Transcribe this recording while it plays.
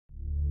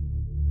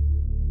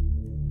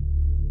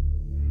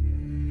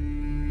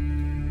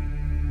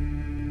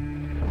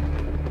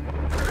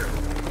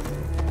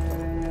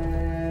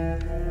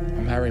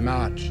Harry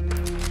March.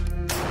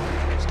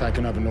 He's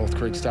taken over North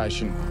Creek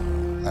Station.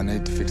 I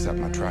need to fix up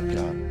my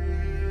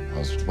trapyard. I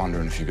was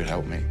wondering if you could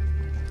help me.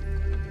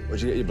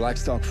 Where'd you get your black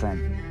stock from?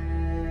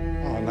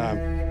 Oh, no.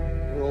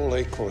 We're all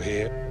equal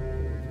here.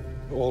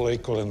 We're all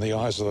equal in the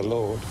eyes of the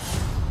Lord.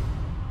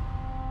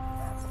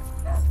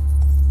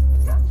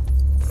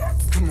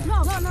 Come on.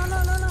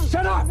 No.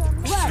 Shut up!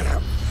 Shut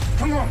up.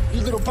 Come on,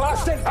 you little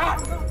bastard! Ah!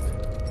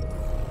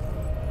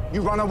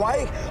 You run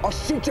away, I'll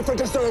shoot you for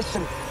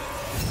desertion.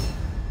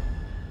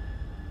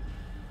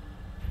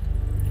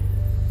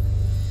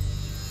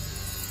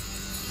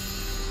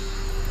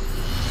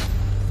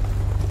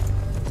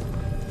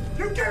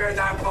 You give me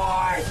that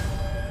boy!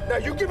 Now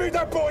you give me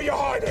that boy you're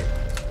hiding!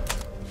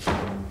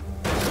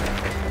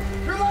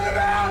 You let him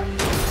out!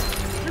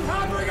 You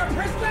harboring a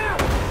prisoner!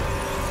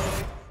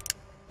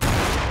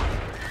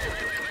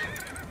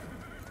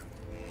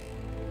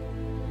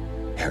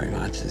 Harry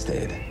March is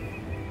dead.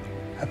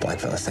 That black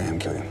fella Sam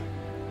killed him.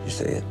 You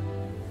see it?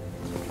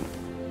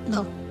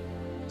 No.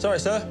 Sorry,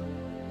 sir.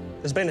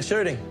 There's been a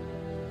shooting.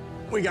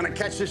 We gonna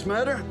catch this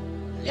murder?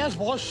 Yes,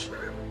 boss.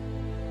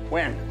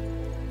 When?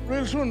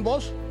 Real soon,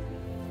 boss.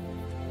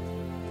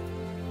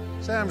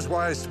 Sam's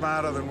way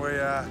smarter than we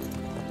are.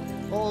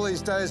 All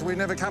these days, we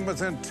never come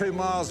within 2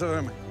 miles of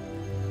him.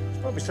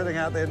 He's probably sitting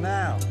out there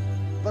now,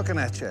 looking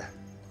at you,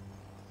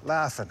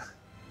 laughing.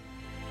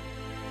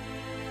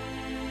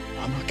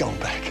 I'm not going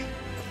back.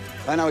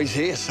 I know he's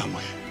here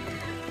somewhere.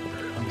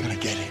 I'm gonna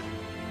get him.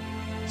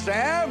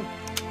 Sam,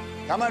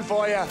 coming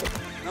for you.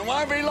 It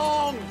won't be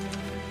long.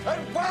 It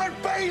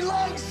won't be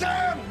long,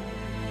 Sam!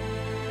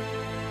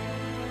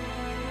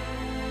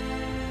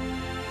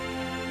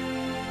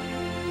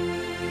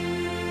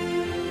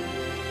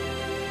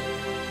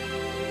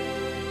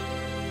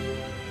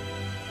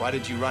 Why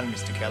did you run,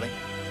 Mr. Kelly?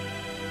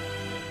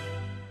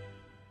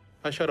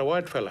 I shot a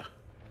white fella.